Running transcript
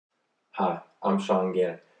Hi, I'm Sean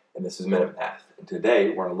Gannon, and this is Minute Math. And today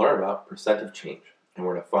we're going to learn about percent of change. And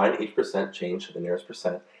we're going to find each percent change to the nearest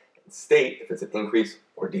percent and state if it's an increase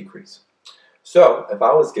or decrease. So, if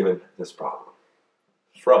I was given this problem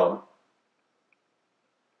from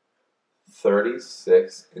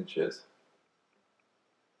 36 inches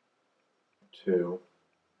to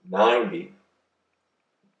 90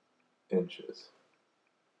 inches,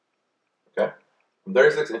 okay? From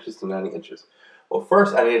 36 inches to 90 inches. Well,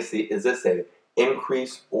 first I need to see, is this an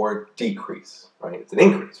increase or decrease, right? It's an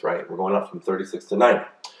increase, right? We're going up from 36 to 90.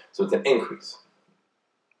 So it's an increase.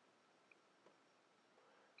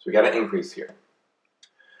 So we got an increase here.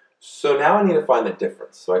 So now I need to find the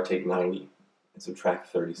difference. So I take 90 and subtract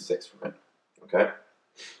 36 from it, okay?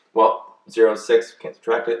 Well, 0 and 6, can't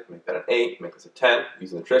subtract it, make that an 8, make this a 10.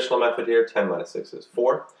 Using the traditional method here, 10 minus 6 is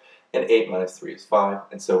 4, and 8 minus 3 is 5.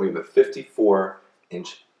 And so we have a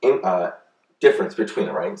 54-inch difference between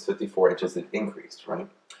it, right? It's 54 inches that increased, right?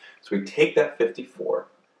 So we take that 54,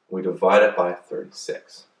 and we divide it by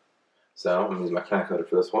 36. So I'm going to use my calculator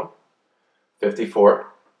for this one. 54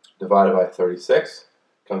 divided by 36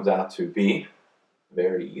 comes out to be,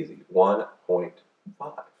 very easy, 1.5.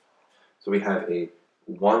 So we have a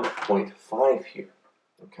 1.5 here,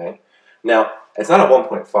 okay? Now, it's not a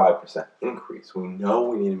 1.5% increase. We know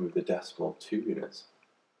we need to move the decimal 2 units,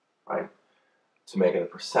 right, to make it a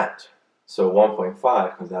percent. So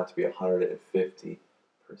 1.5 comes out to be 150%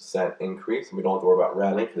 increase. And we don't have to worry about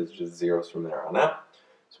rounding because it's just zeros from there on out.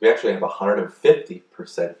 So we actually have a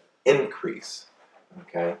 150% increase,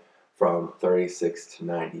 okay, from 36 to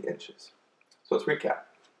 90 inches. So let's recap.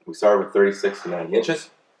 We started with 36 to 90 inches.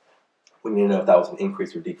 We need to know if that was an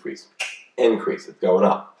increase or decrease. Increase, it's going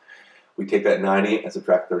up. We take that 90 and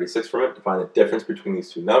subtract 36 from it to find the difference between these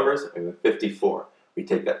two numbers. We have 54. We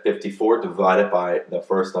take that 54 divided by the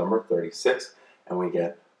first number, 36, and we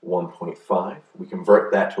get 1.5. We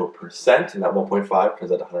convert that to a percent, and that 1.5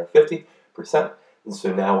 turns out to 150%. And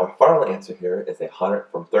so now our final answer here is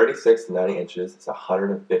from 36 to 90 inches, it's a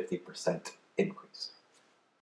 150% increase.